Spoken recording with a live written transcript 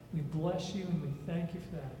We bless you and we thank you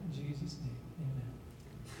for that. In Jesus' name,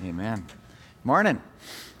 amen. Amen. Morning.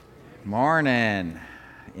 Morning.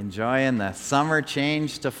 Enjoying the summer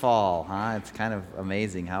change to fall, huh? It's kind of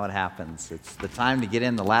amazing how it happens. It's the time to get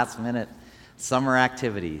in the last minute summer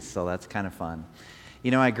activities, so that's kind of fun.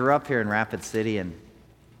 You know, I grew up here in Rapid City,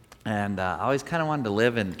 and I always kind of wanted to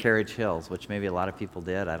live in Carriage Hills, which maybe a lot of people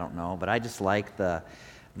did, I don't know, but I just like the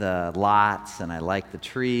lots, and I like the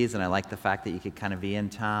trees, and I like the fact that you could kind of be in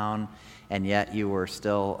town, and yet you were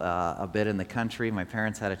still a bit in the country. My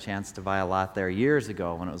parents had a chance to buy a lot there years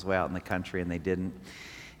ago when it was way out in the country, and they didn't.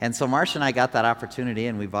 And so Marcia and I got that opportunity,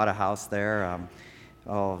 and we bought a house there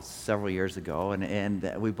several years ago, and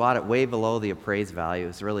we bought it way below the appraised value. It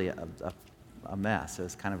was really a mess. It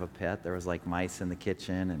was kind of a pit. There was like mice in the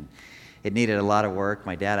kitchen, and it needed a lot of work.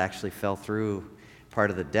 My dad actually fell through part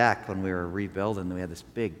of the deck when we were rebuilding. We had this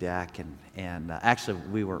big deck, and actually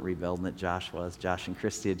we weren't rebuilding it. Josh was. Josh and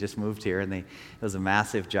Christy had just moved here, and it was a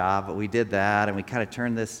massive job, but we did that, and we kind of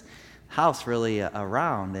turned this house really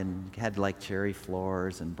around and had like cherry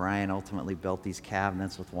floors, and Brian ultimately built these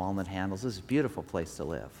cabinets with walnut handles. It was a beautiful place to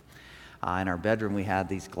live. In our bedroom we had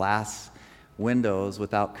these glass windows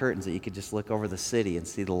without curtains that you could just look over the city and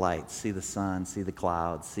see the lights, see the sun, see the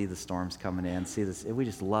clouds, see the storms coming in, see this. We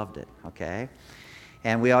just loved it, okay?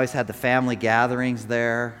 And we always had the family gatherings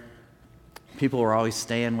there. People were always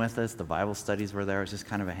staying with us. The Bible studies were there. It was just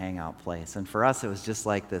kind of a hangout place. And for us, it was just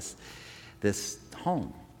like this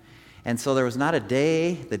home. And so there was not a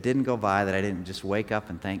day that didn't go by that I didn't just wake up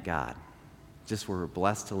and thank God. Just we're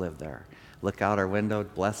blessed to live there. Look out our window,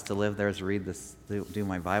 blessed to live there as I read this, do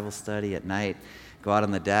my Bible study at night, go out on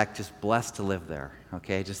the deck, just blessed to live there,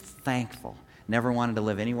 okay? Just thankful. Never wanted to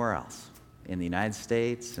live anywhere else. In the United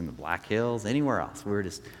States, in the Black Hills, anywhere else. We were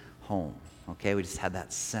just home, okay? We just had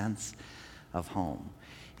that sense of home.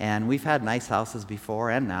 And we've had nice houses before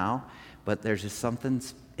and now, but there's just something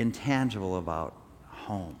intangible about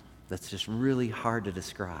home that's just really hard to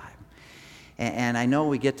describe. And I know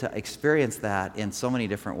we get to experience that in so many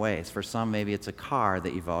different ways. For some, maybe it's a car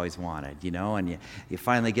that you've always wanted, you know, and you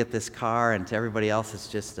finally get this car, and to everybody else it's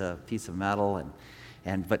just a piece of metal,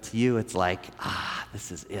 but to you it's like,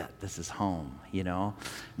 this is it, this is home, you know.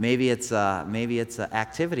 Maybe it's an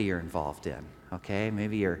activity you're involved in, okay?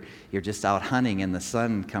 Maybe you're just out hunting and the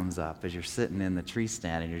sun comes up as you're sitting in the tree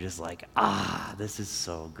stand, and you're just like, this is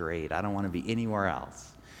so great, I don't want to be anywhere else.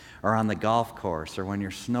 Or on the golf course, or when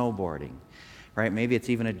you're snowboarding, right? Maybe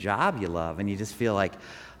it's even a job you love, and you just feel like,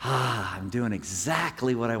 I'm doing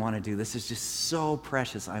exactly what I want to do. This is just so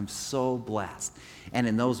precious. I'm so blessed. And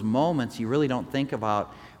in those moments, you really don't think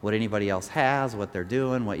about what anybody else has, what they're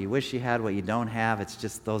doing, what you wish you had, what you don't have. It's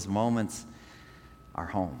just those moments are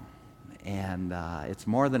home. And it's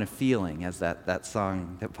more than a feeling, as that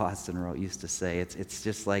song that Boston wrote used to say. It's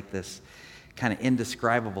just like this kind of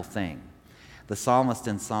indescribable thing. The psalmist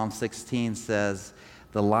in Psalm 16 says,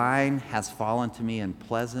 "The line has fallen to me in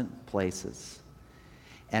pleasant places,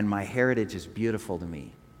 and my heritage is beautiful to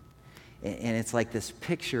me." And it's like this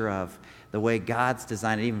picture of the way God's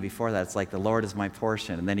designed it. Even before that, it's like, the Lord is my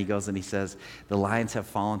portion. And then he goes and he says, the lines have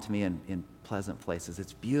fallen to me in pleasant places.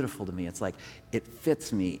 It's beautiful to me. It's like, it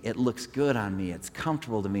fits me. It looks good on me. It's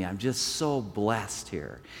comfortable to me. I'm just so blessed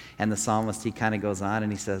here. And the psalmist, he kind of goes on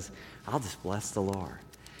and he says, I'll just bless the Lord.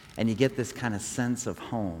 And you get this kind of sense of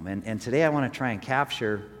home. And today I want to try and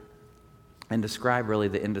capture and describe really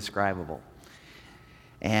the indescribable.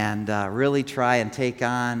 And really try and take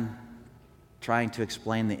on trying to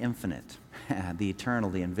explain the infinite, the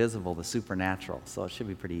eternal, the invisible, the supernatural. So it should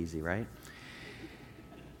be pretty easy, right?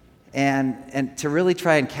 And to really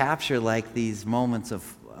try and capture like these moments of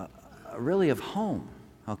really of home,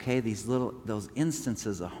 okay? Those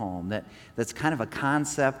instances of home that's kind of a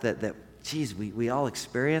concept that geez, we all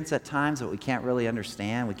experience at times, but we can't really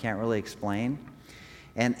understand, we can't really explain.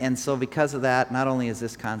 And so because of that, not only is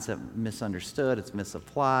this concept misunderstood, it's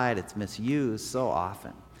misapplied, it's misused so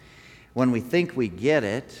often. When we think we get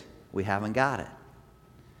it, we haven't got it.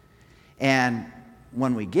 And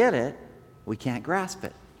when we get it, we can't grasp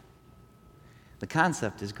it. The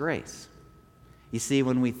concept is grace. You see,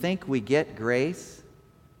 when we think we get grace,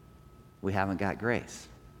 we haven't got grace.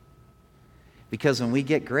 Because when we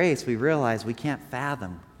get grace, we realize we can't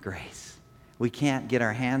fathom grace. We can't get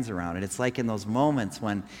our hands around it. It's like in those moments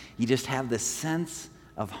when you just have this sense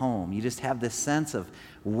of home. You just have this sense of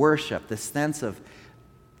worship, this sense of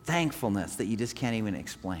thankfulness that you just can't even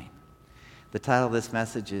explain. The title of this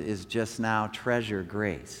message is just now, Treasure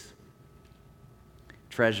Grace.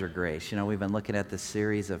 Treasure grace. You know, we've been looking at this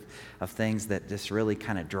series of things that just really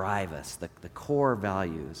kind of drive us, the core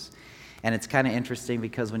values. And it's kind of interesting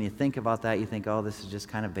because when you think about that, you think, oh, this is just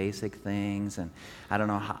kind of basic things, and I don't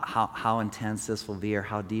know how intense this will be or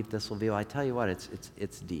how deep this will be. Well, I tell you what,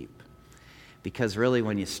 it's deep. Because really,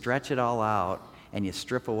 when you stretch it all out and you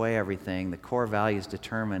strip away everything, the core values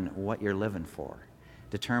determine what you're living for,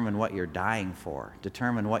 determine what you're dying for,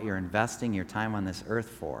 determine what you're investing your time on this earth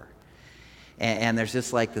for. And there's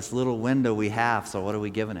just like this little window we have, so what are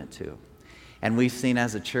we giving it to? And we've seen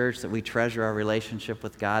as a church that we treasure our relationship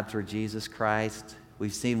with God through Jesus Christ.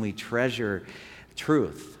 We've seen we treasure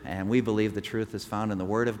truth, and we believe the truth is found in the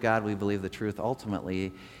Word of God. We believe the truth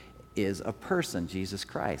ultimately is a person, Jesus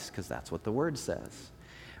Christ, because that's what the Word says.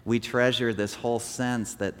 We treasure this whole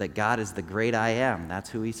sense that God is the great I am.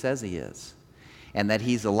 That's who He says He is. And that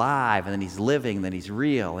He's alive, and that He's living, that He's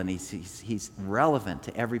real, and He's relevant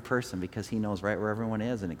to every person because He knows right where everyone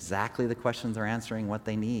is and exactly the questions they're answering, what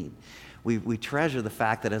they need. We treasure the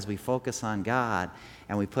fact that as we focus on God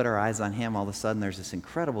and we put our eyes on Him, all of a sudden there's this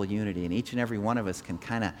incredible unity, and each and every one of us can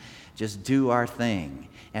kind of just do our thing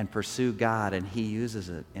and pursue God, and He uses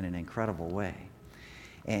it in an incredible way.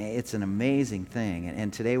 And it's an amazing thing.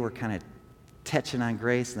 And today we're kind of touching on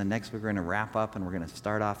grace, and the next we're going to wrap up, and we're going to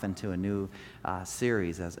start off into a new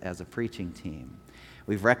series as a preaching team.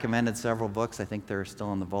 We've recommended several books. I think they're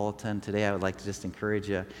still in the bulletin. Today I would like to just encourage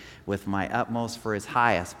you with My Utmost for His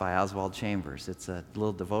Highest by Oswald Chambers. It's a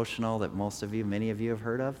little devotional that many of you have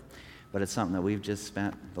heard of, but it's something that we've just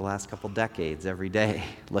spent the last couple decades every day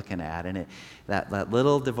looking at. And that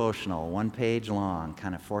little devotional, 1 page long,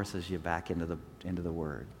 kind of forces you back into the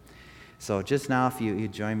Word. So just now, if you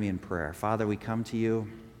join me in prayer. Father, we come to You,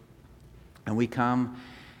 and we come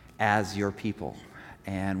as Your people.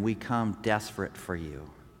 And we come desperate for You.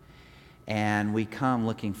 And we come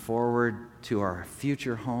looking forward to our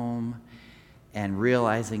future home and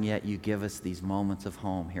realizing yet You give us these moments of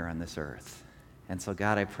home here on this earth. And so,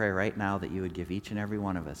 God, I pray right now that You would give each and every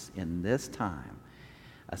one of us in this time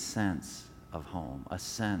a sense of home, a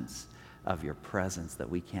sense of Your presence that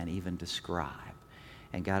we can't even describe.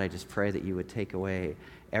 And God, I just pray that You would take away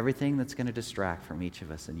everything that's going to distract from each of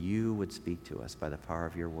us, and You would speak to us by the power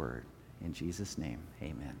of Your word. In Jesus' name,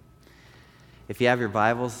 amen. If you have your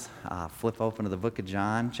Bibles, flip open to the book of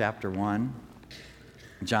John, chapter 1.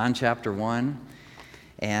 John chapter 1,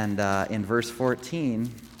 and in verse 14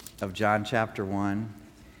 of John chapter 1,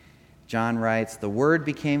 John writes, "The Word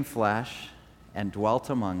became flesh and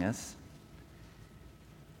dwelt among us,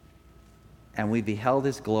 and we beheld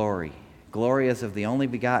His glory. Glory as of the only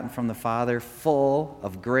begotten from the Father, full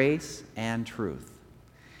of grace and truth.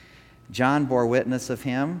 John bore witness of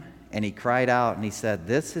Him, and he cried out, and he said,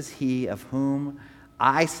 'This is He of whom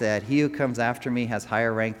I said, He who comes after me has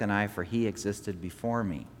higher rank than I, for He existed before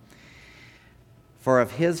me. For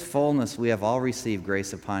of His fullness we have all received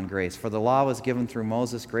grace upon grace. For the law was given through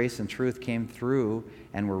Moses, grace and truth came through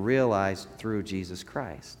and were realized through Jesus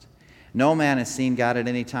Christ. No man has seen God at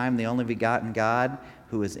any time, the only begotten God,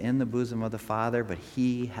 who is in the bosom of the Father, but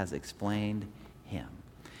He has explained Him.'"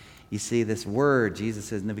 You see, this Word, Jesus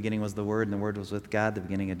says, in the beginning was the Word, and the Word was with God, the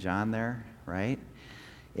beginning of John there, right?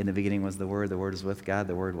 In the beginning was the Word was with God,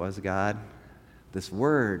 the Word was God. This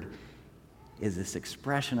Word is this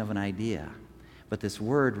expression of an idea, but this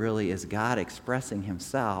Word really is God expressing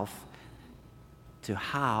Himself to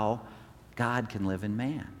how God can live in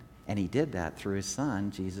man. And He did that through His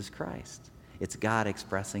Son, Jesus Christ. It's God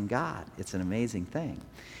expressing God. It's an amazing thing.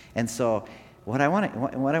 And so, what I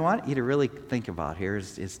want you to really think about here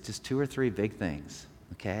is just 2 or 3 big things,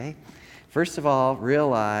 okay? First of all,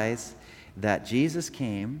 realize that Jesus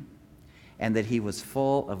came and that He was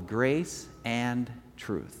full of grace and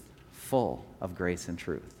truth. Full of grace and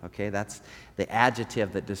truth, okay? That's the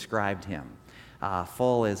adjective that described Him.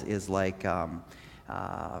 Full is like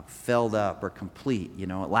filled up or complete, it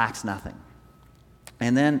lacks nothing.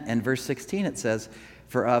 And then in verse 16 it says,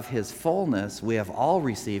 "For of His fullness we have all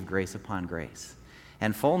received grace upon grace."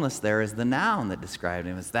 And fullness there is the noun that described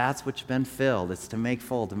Him. That's what's been filled. It's to make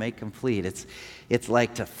full, to make complete. It's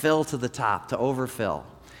like to fill to the top, to overfill.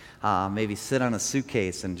 Maybe sit on a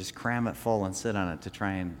suitcase and just cram it full and sit on it to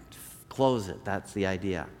try and close it. That's the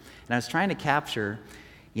idea. And I was trying to capture,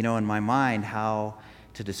 in my mind how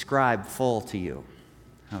to describe full to you,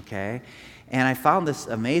 okay? And I found this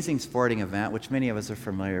amazing sporting event, which many of us are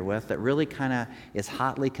familiar with, that really kind of is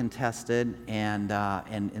hotly contested. And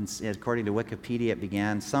according to Wikipedia, it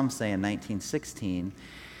began, some say, in 1916.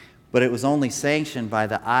 But it was only sanctioned by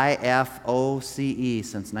the IFOCE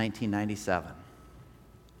since 1997.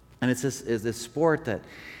 And it's this sport that,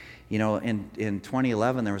 in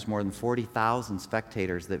 2011, there was more than 40,000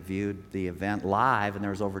 spectators that viewed the event live, and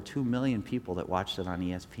there was over 2 million people that watched it on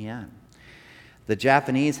ESPN. The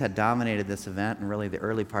Japanese had dominated this event in really the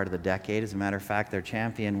early part of the decade. As a matter of fact, their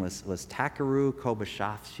champion was Takeru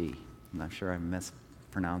Kobayashi. I'm not sure I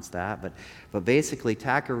mispronounced that, but basically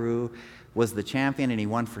Takeru was the champion, and he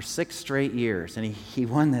won for 6 straight years. And he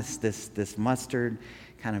won this mustard,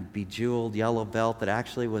 kind of bejeweled yellow belt that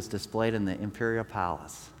actually was displayed in the Imperial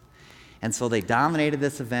Palace. And so they dominated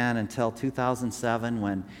this event until 2007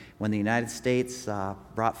 when the United States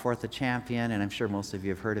brought forth a champion, and I'm sure most of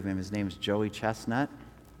you have heard of him. His name is Joey Chestnut.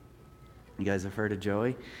 You guys have heard of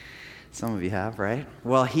Joey? Some of you have, right?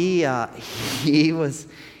 Well, he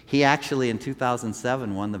actually in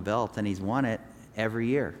 2007 won the belt, and he's won it every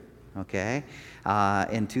year, okay?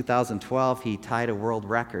 In 2012, he tied a world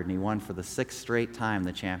record, and he won for the 6th straight time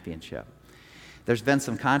the championship. There's been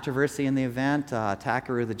some controversy in the event.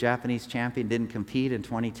 Takeru, the Japanese champion, didn't compete in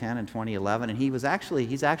 2010 and 2011, and he's actually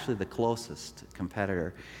the closest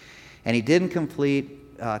competitor. And he didn't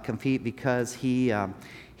compete because he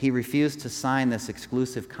refused to sign this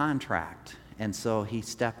exclusive contract, and so he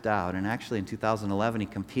stepped out. And actually in 2011, he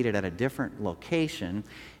competed at a different location,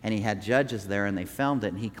 and he had judges there, and they filmed it,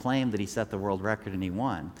 and he claimed that he set the world record and he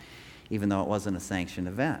won, even though it wasn't a sanctioned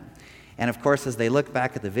event. And of course, as they look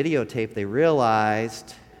back at the videotape, they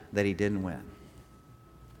realized that he didn't win.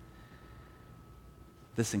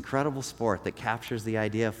 This incredible sport that captures the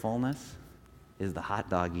idea of fullness is the hot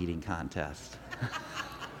dog eating contest.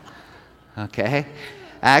 Okay?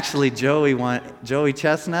 Actually, Joey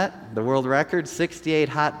Chestnut, the world record, 68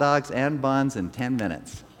 hot dogs and buns in 10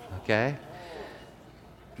 minutes. Okay?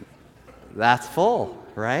 That's full,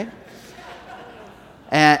 right?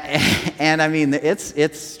 And I mean,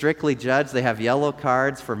 it's strictly judged. They have yellow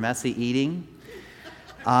cards for messy eating.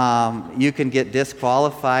 You can get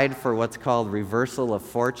disqualified for what's called reversal of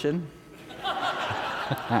fortune.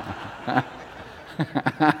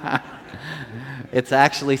 It's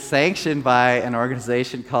actually sanctioned by an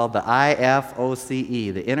organization called the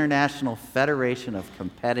IFOCE, the International Federation of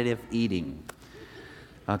Competitive Eating.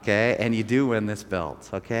 Okay, and you do win this belt,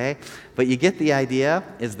 okay? But you get the idea,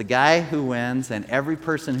 is the guy who wins and every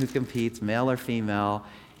person who competes, male or female,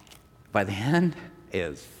 by the end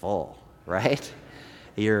is full, right?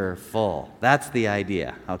 You're full. That's the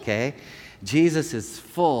idea, okay? Jesus is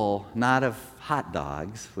full, not of hot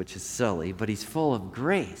dogs, which is silly, but he's full of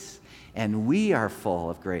grace. And we are full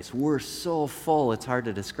of grace. We're so full, it's hard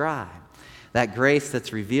to describe. That grace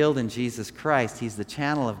that's revealed in Jesus Christ, he's the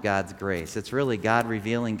channel of God's grace. It's really God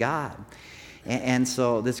revealing God. And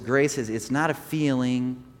so this grace it's not a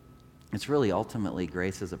feeling. It's really ultimately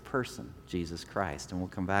grace as a person, Jesus Christ. And we'll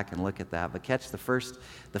come back and look at that. But catch the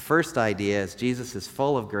first idea is Jesus is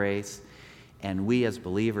full of grace, and we as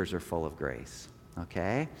believers are full of grace.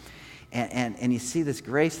 Okay? And you see this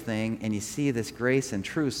grace thing, and you see this grace and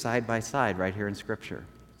truth side by side right here in Scripture.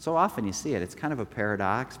 So often you see it. It's kind of a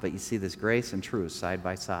paradox, but you see this grace and truth side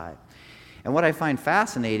by side. And what I find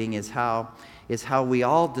fascinating is how we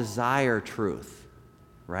all desire truth,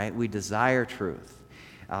 right? We desire truth.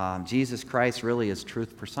 Jesus Christ really is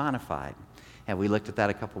truth personified. And we looked at that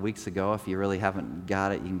a couple weeks ago. If you really haven't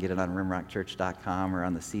got it, you can get it on rimrockchurch.com or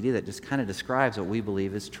on the CD that just kind of describes what we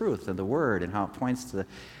believe is truth and the Word and how it points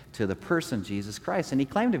to the person Jesus Christ. And he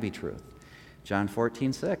claimed to be truth. John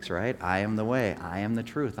 14:6, right? I am the way, I am the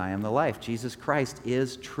truth, I am the life. Jesus Christ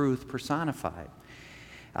is truth personified.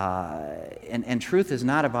 And truth is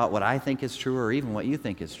not about what I think is true or even what you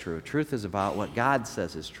think is true. Truth is about what God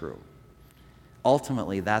says is true.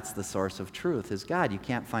 Ultimately, that's the source of truth, is God. You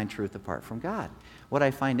can't find truth apart from God. What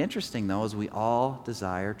I find interesting, though, is we all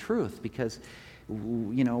desire truth because,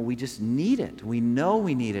 we just need it. We know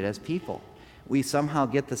we need it as people. We somehow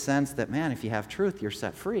get the sense that, man, if you have truth, you're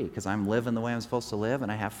set free because I'm living the way I'm supposed to live and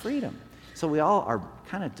I have freedom. So we all are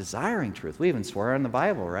kind of desiring truth. We even swear in the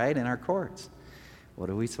Bible, right, in our courts. What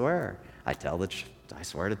do we swear? I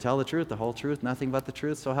swear to tell the truth, the whole truth, nothing but the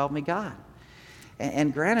truth, so help me God.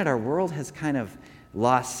 And granted, our world has kind of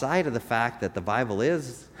lost sight of the fact that the Bible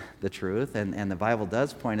is the truth and the Bible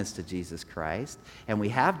does point us to Jesus Christ. And we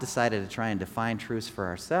have decided to try and define truths for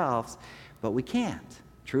ourselves, but we can't.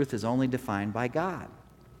 Truth is only defined by God.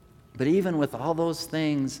 But even with all those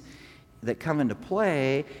things that come into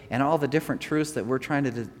play and all the different truths that we're trying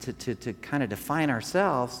to kind of define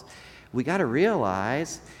ourselves, we got to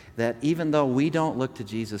realize that even though we don't look to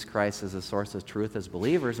Jesus Christ as a source of truth as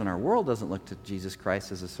believers, and our world doesn't look to Jesus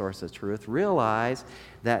Christ as a source of truth, realize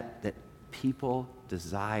that people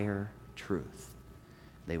desire truth.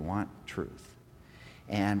 They want truth.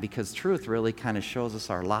 And because truth really kind of shows us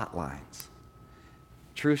our lot lines.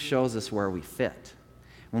 Truth shows us where we fit.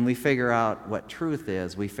 When we figure out what truth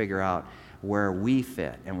is, we figure out where we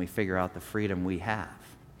fit, and we figure out the freedom we have.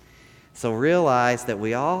 So realize that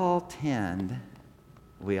we all tend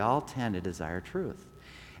to desire truth.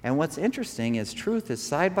 And what's interesting is truth is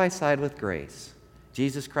side by side with grace.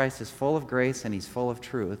 Jesus Christ is full of grace and he's full of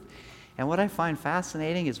truth. And what I find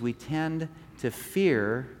fascinating is we tend to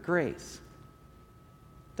fear grace.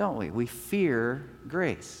 Don't we? We fear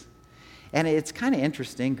grace. And it's kind of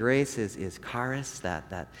interesting. Grace is charis,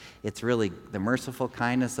 that it's really the merciful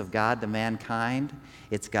kindness of God to mankind.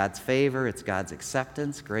 It's God's favor. It's God's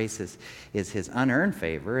acceptance. Grace is his unearned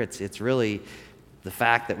favor. It's really the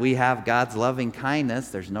fact that we have God's loving kindness.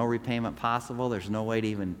 There's no repayment possible. There's no way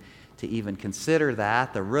to even consider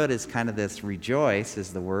that. The root is kind of this rejoice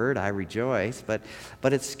is the word. I rejoice. But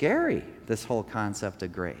it's scary, this whole concept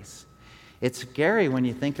of grace. It's scary when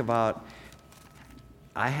you think about,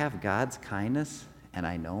 I have God's kindness and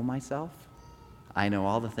I know myself. I know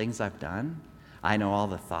all the things I've done. I know all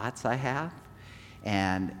the thoughts I have.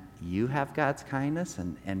 And you have God's kindness,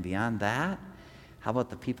 and beyond that, how about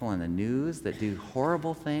the people in the news that do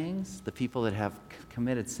horrible things? The people that have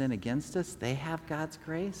committed sin against us, they have God's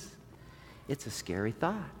grace? It's a scary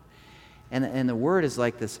thought. And the word is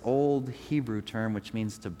like this old Hebrew term which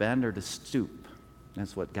means to bend or to stoop.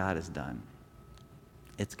 That's what God has done.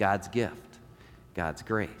 It's God's gift, God's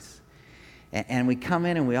grace. And we come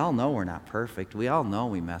in and we all know we're not perfect. We all know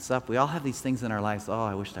we mess up. We all have these things in our lives. Oh,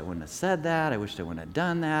 I wished I wouldn't have said that. I wished I wouldn't have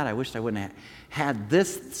done that. I wished I wouldn't have had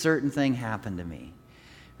this certain thing happen to me,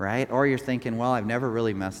 right? Or you're thinking, well, I've never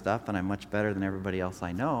really messed up and I'm much better than everybody else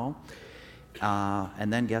I know.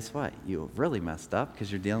 And then guess what? You've really messed up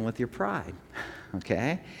because you're dealing with your pride,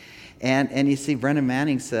 okay? And you see, Brendan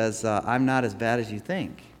Manning says, I'm not as bad as you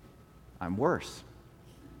think. I'm worse.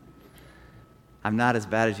 I'm not as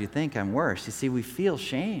bad as you think, I'm worse. You see, we feel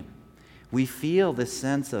shame. We feel this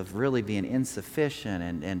sense of really being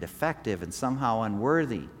insufficient and defective and somehow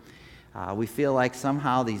unworthy. We feel like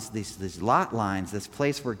somehow these lot lines, this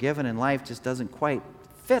place we're given in life just doesn't quite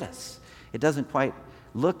fit us. It doesn't quite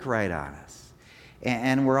look right on us.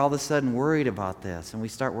 And we're all of a sudden worried about this, and we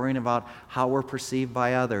start worrying about how we're perceived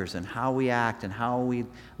by others and how we act and how we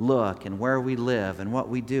look and where we live and what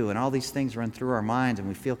we do, and all these things run through our minds, and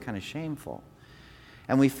we feel kind of shameful.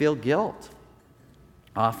 And we feel guilt.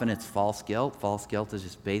 Often it's false guilt. False guilt is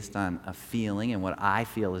just based on a feeling and what I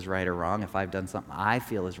feel is right or wrong. If I've done something I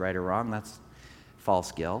feel is right or wrong, that's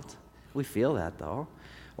false guilt. We feel that, though.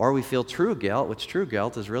 Or we feel true guilt, which true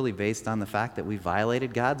guilt is really based on the fact that we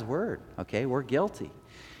violated God's word. Okay, we're guilty.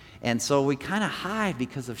 And so we kind of hide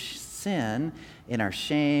because of sin in our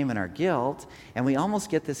shame and our guilt, and we almost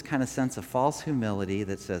get this kind of sense of false humility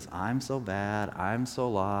that says, I'm so bad, I'm so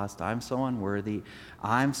lost, I'm so unworthy,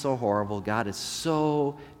 I'm so horrible, God is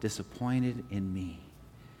so disappointed in me.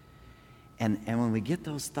 And when we get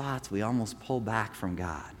those thoughts, we almost pull back from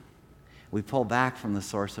God. We pull back from the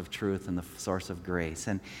source of truth and the source of grace.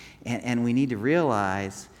 And we need to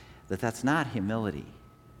realize that that's not humility.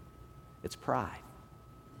 It's pride.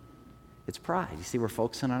 It's pride. You see, we're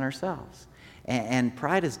focusing on ourselves. And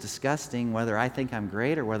pride is disgusting whether I think I'm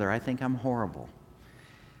great or whether I think I'm horrible.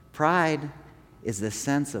 Pride is this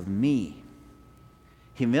sense of me.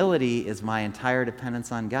 Humility is my entire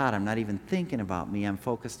dependence on God. I'm not even thinking about me. I'm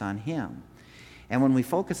focused on Him. And when we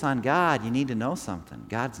focus on God, you need to know something.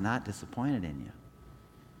 God's not disappointed in you.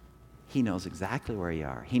 He knows exactly where you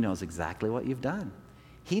are. He knows exactly what you've done.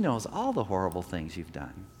 He knows all the horrible things you've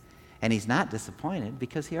done. And He's not disappointed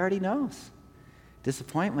because He already knows.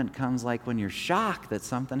 Disappointment comes like when you're shocked that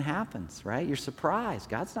something happens, right? You're surprised.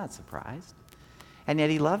 God's not surprised. And yet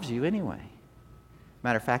He loves you anyway.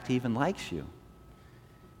 Matter of fact, He even likes you.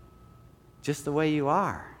 Just the way you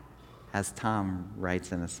are, as Tom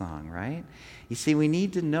writes in a song, right? You see, we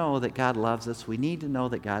need to know that God loves us. We need to know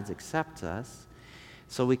that God accepts us,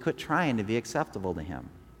 so we quit trying to be acceptable to Him.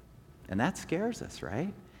 And that scares us,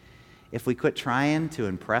 right? If we quit trying to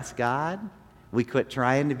impress God, we quit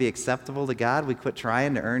trying to be acceptable to God, we quit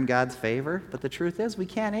trying to earn God's favor. But the truth is, we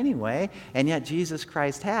can't anyway, and yet Jesus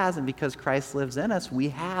Christ has, and because Christ lives in us, we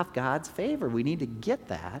have God's favor. We need to get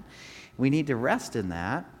that. We need to rest in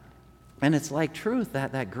that. And it's like truth,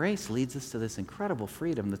 that grace leads us to this incredible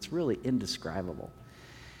freedom that's really indescribable.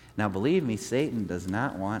 Now, believe me, Satan does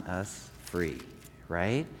not want us free,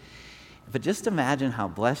 right? But just imagine how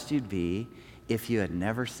blessed you'd be if you had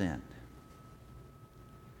never sinned.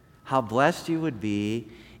 How blessed you would be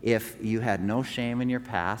if you had no shame in your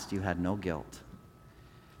past, you had no guilt.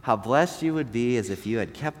 How blessed you would be as if you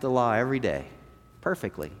had kept the law every day,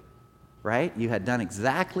 perfectly. Right? You had done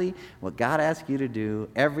exactly what God asked you to do,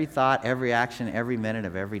 every thought, every action, every minute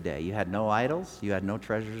of every day. You had no idols. You had no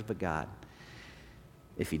treasures but God.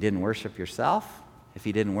 If you didn't worship yourself, if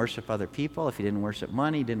you didn't worship other people, if you didn't worship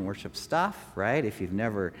money, didn't worship stuff, right? If you've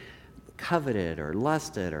never coveted or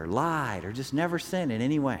lusted or lied or just never sinned in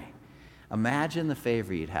any way, imagine the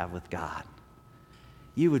favor you'd have with God.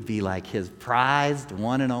 You would be like his prized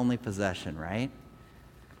one and only possession, right?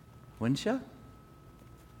 Wouldn't you?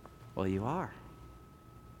 Well, you are.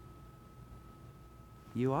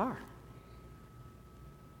 You are.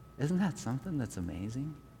 Isn't that something that's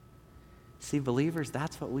amazing? See, believers,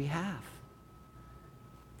 that's what we have.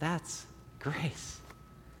 That's grace.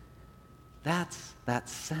 That's that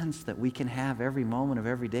sense that we can have every moment of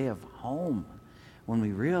every day of home when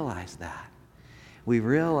we realize that. We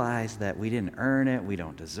realize that we didn't earn it, we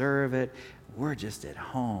don't deserve it. We're just at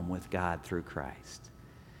home with God through Christ.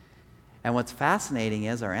 And what's fascinating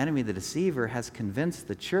is our enemy, the deceiver, has convinced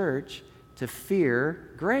the church to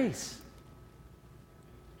fear grace.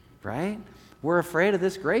 Right? We're afraid of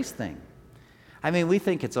this grace thing. I mean, we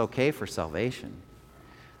think it's okay for salvation.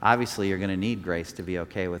 Obviously, you're going to need grace to be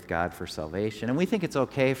okay with God for salvation. And we think it's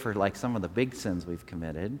okay for like some of the big sins we've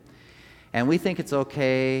committed. And we think it's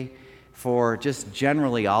okay for just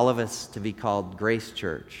generally all of us to be called Grace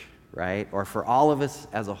Church, right? Or for all of us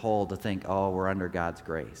as a whole to think, oh, we're under God's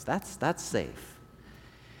grace. That's safe.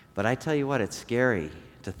 But I tell you what, it's scary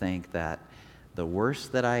to think that the worse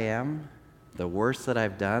that I am, the worse that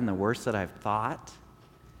I've done, the worse that I've thought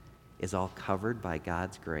is all covered by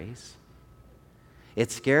God's grace.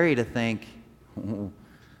 It's scary to think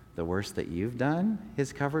the worst that you've done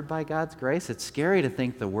is covered by God's grace. It's scary to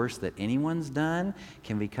think the worst that anyone's done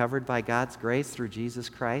can be covered by God's grace through Jesus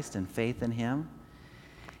Christ and faith in him.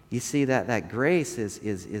 You see, that grace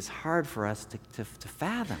is hard for us to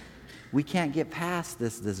fathom. We can't get past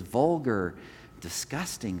this vulgar,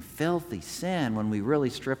 disgusting, filthy sin when we really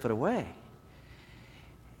strip it away.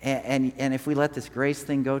 And if we let this grace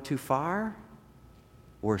thing go too far,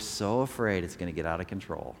 we're so afraid it's going to get out of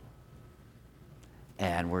control.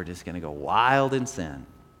 And we're just going to go wild in sin.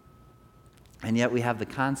 And yet we have the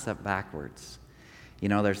concept backwards. You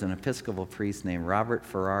know, there's an Episcopal priest named Robert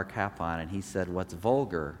Farrar Capon, and he said, what's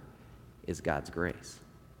vulgar is God's grace.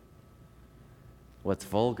 What's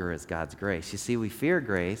vulgar is God's grace. You see, we fear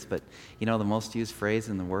grace, but you know the most used phrase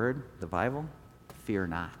in the Word, the Bible? Fear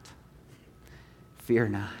not. Fear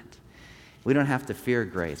not. We don't have to fear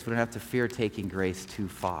grace. We don't have to fear taking grace too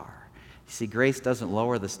far. You see, grace doesn't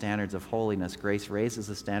lower the standards of holiness. Grace raises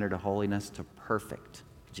the standard of holiness to perfect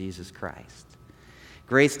Jesus Christ.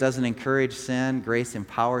 Grace doesn't encourage sin. Grace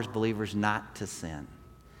empowers believers not to sin.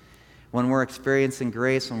 When we're experiencing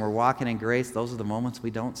grace, when we're walking in grace, those are the moments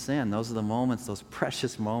we don't sin. Those are the moments, those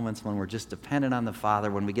precious moments when we're just dependent on the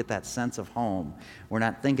Father, when we get that sense of home. We're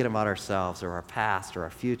not thinking about ourselves or our past or our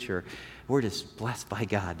future. We're just blessed by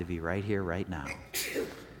God to be right here, right now.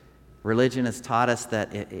 Religion has taught us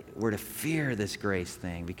that we're to fear this grace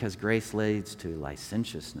thing because grace leads to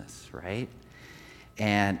licentiousness, right?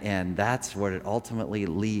 And that's what it ultimately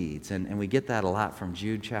leads. And we get that a lot from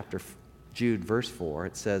Jude verse 4.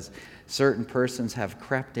 It says, certain persons have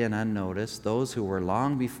crept in unnoticed, those who were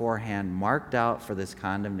long beforehand marked out for this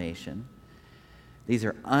condemnation. These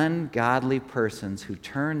are ungodly persons who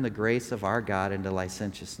turn the grace of our God into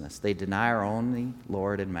licentiousness. They deny our only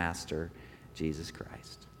Lord and Master, Jesus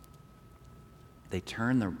Christ. They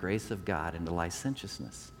turn the grace of God into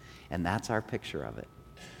licentiousness. And that's our picture of it.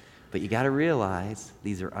 But you got to realize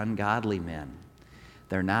these are ungodly men.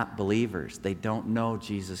 They're not believers. They don't know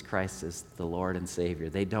Jesus Christ is the Lord and Savior.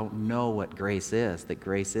 They don't know what grace is, that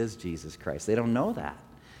grace is Jesus Christ. They don't know that.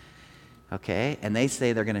 Okay? And they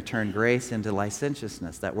say they're going to turn grace into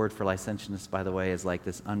licentiousness. That word for licentiousness, by the way, is like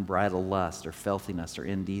this unbridled lust or filthiness or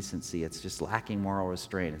indecency. It's just lacking moral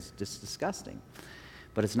restraint. It's just disgusting.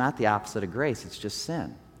 But it's not the opposite of grace. It's just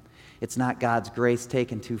sin. It's not God's grace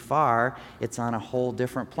taken too far. It's on a whole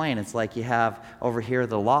different plane. It's like you have over here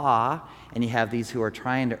the law, and you have these who are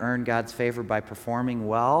trying to earn God's favor by performing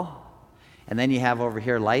well. And then you have over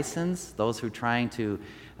here license, those who are trying to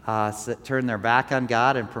turn their back on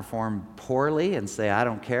God and perform poorly and say, I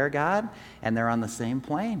don't care, God. And they're on the same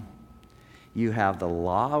plane. You have the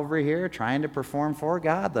law over here trying to perform for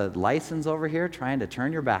God, the license over here trying to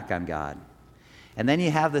turn your back on God. And then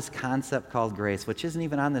you have this concept called grace, which isn't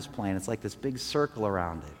even on this plane. It's like this big circle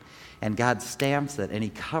around it. And God stamps it, and he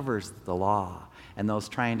covers the law and those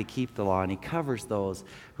trying to keep the law, and he covers those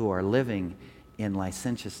who are living in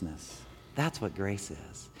licentiousness. That's what grace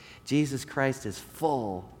is. Jesus Christ is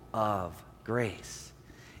full of grace.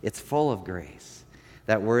 It's full of grace.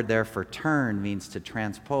 That word there for turn means to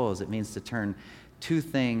transpose. It means to turn two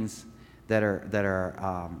things that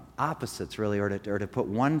are opposites, really, or to put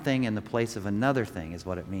one thing in the place of another thing is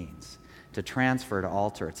what it means. to transfer, to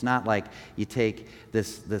alter. It's not like you take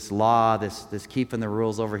this law, this keeping the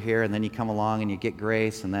rules over here, and then you come along and you get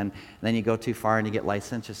grace, and then you go too far and you get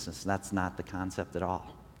licentiousness. That's not the concept at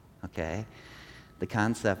all, okay? The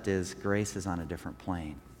concept is grace is on a different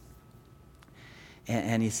plane.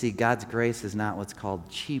 And you see, God's grace is not what's called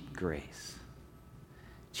cheap grace.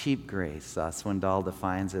 Cheap grace, Swindoll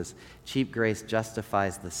defines as cheap grace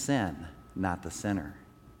justifies the sin, not the sinner.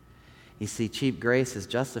 You see, cheap grace is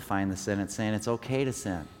justifying the sin. It's saying it's okay to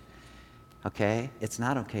sin. Okay? It's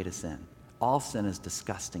not okay to sin. All sin is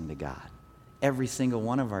disgusting to God. Every single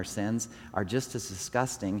one of our sins are just as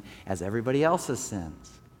disgusting as everybody else's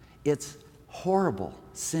sins. It's horrible.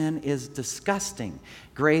 Sin is disgusting.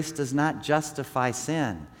 Grace does not justify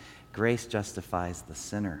sin. Grace justifies the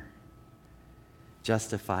sinner.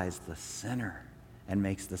 Justifies the sinner and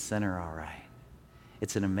makes the sinner all right.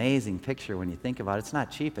 It's an amazing picture when you think about it. It's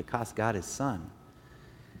not cheap. It cost God his son.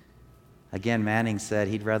 Again, Manning said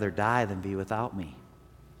he'd rather die than be without me.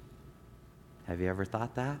 Have you ever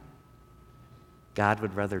thought that? God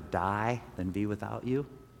would rather die than be without you?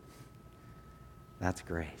 That's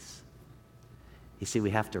grace. You see,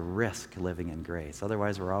 we have to risk living in grace.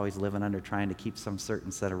 Otherwise, we're always living under trying to keep some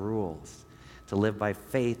certain set of rules. To live by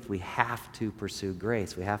faith, we have to pursue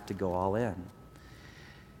grace. We have to go all in.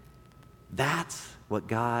 That's what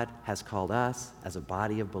God has called us as a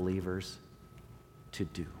body of believers to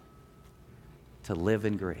do, to live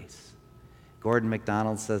in grace. Gordon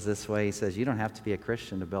MacDonald says this way, he says, you don't have to be a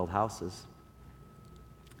Christian to build houses.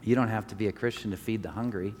 You don't have to be a Christian to feed the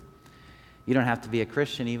hungry. You don't have to be a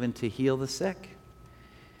Christian even to heal the sick.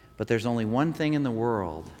 But there's only one thing in the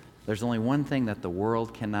world, there's only one thing that the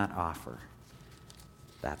world cannot offer.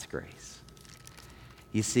 That's grace.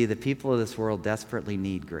 You see, the people of this world desperately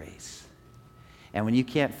need grace. And when you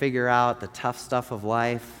can't figure out the tough stuff of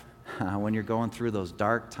life, when you're going through those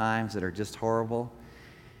dark times that are just horrible,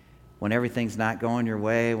 when everything's not going your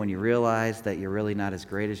way, when you realize that you're really not as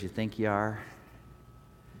great as you think you are,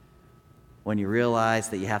 when you realize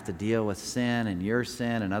that you have to deal with sin and your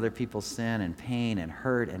sin and other people's sin and pain and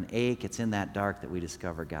hurt and ache, it's in that dark that we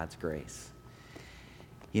discover God's grace.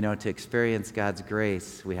 You know, to experience God's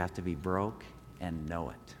grace, we have to be broke and know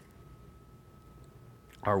it.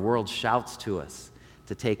 Our world shouts to us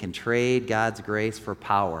to take and trade God's grace for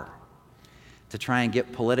power, to try and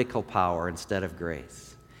get political power instead of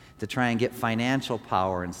grace, to try and get financial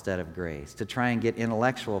power instead of grace, to try and get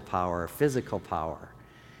intellectual power or physical power.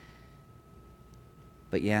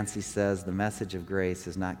 But Yancey says the message of grace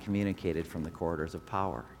is not communicated from the corridors of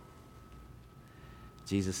power.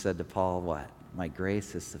 Jesus said to Paul, what? My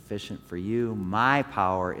grace is sufficient for you. My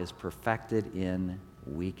power is perfected in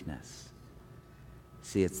weakness.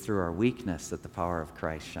 See, it's through our weakness that the power of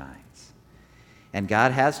Christ shines. And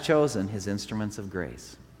God has chosen his instruments of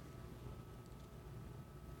grace.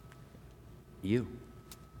 You,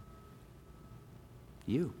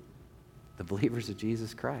 the believers of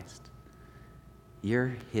Jesus Christ.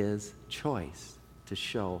 You're his choice to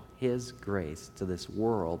show his grace to this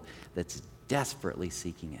world that's desperately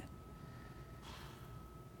seeking it.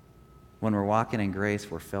 When we're walking in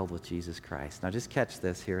grace, we're filled with Jesus Christ. Now just catch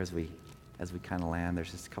this here as we kind of land.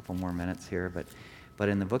 There's just a couple more minutes here, but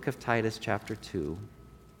in the book of Titus chapter 2,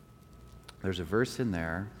 there's a verse in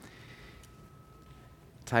there,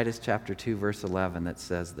 Titus chapter 2 verse 11, that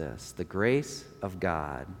says this: the grace of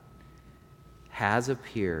God has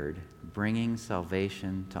appeared, bringing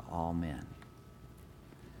salvation to all men.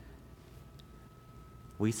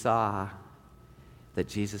 We saw that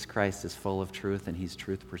Jesus Christ is full of truth and he's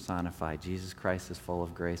truth personified. Jesus Christ is full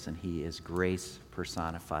of grace and he is grace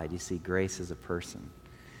personified. You see, grace is a person.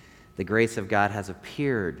 The grace of God has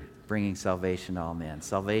appeared, bringing salvation to all men.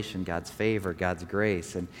 Salvation, God's favor, God's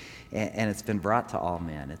grace, and it's been brought to all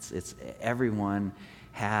men. It's everyone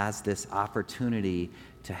has this opportunity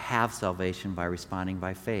to have salvation by responding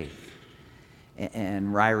by faith. And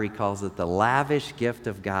Ryrie calls it the lavish gift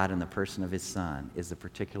of God in the person of his Son is the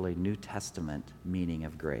particularly New Testament meaning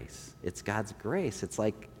of grace. It's God's grace. It's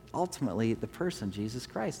like ultimately the person, Jesus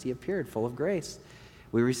Christ. He appeared full of grace.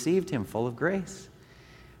 We received him full of grace.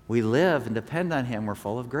 We live and depend on him. We're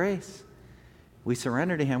full of grace. We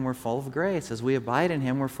surrender to him. We're full of grace. As we abide in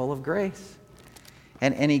him, we're full of grace.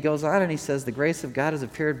 And he goes on and he says, the grace of God has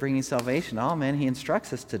appeared, bringing salvation to all men. He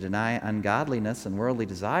instructs us to deny ungodliness and worldly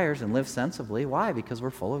desires and live sensibly. Why? Because we're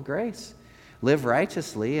full of grace. Live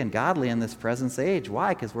righteously and godly in this present age.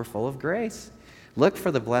 Why? Because we're full of grace. Look for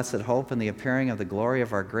the blessed hope and the appearing of the glory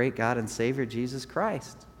of our great God and Savior, Jesus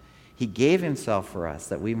Christ. He gave himself for us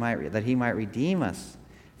that he might redeem us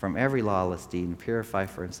from every lawless deed and purify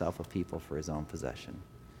for himself a people for his own possession.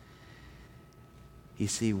 You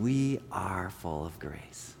see, we are full of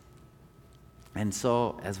grace. And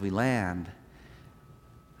so, as we land,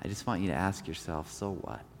 I just want you to ask yourself, so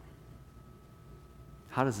what?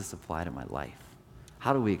 How does this apply to my life?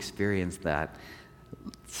 How do we experience that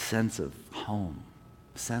sense of home,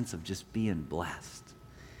 sense of just being blessed?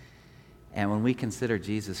 And when we consider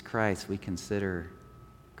Jesus Christ, we consider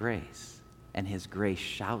grace. And his grace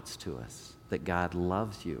shouts to us that God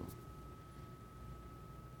loves you.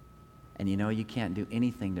 And you know, you can't do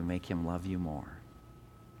anything to make him love you more.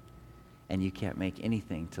 And you can't make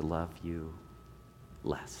anything to love you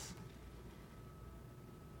less.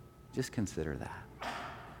 Just consider that.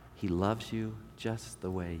 He loves you just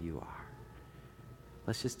the way you are.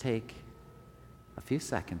 Let's just take a few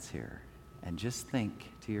seconds here and just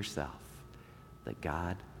think to yourself that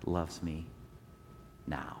God loves me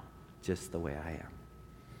now, just the way I am.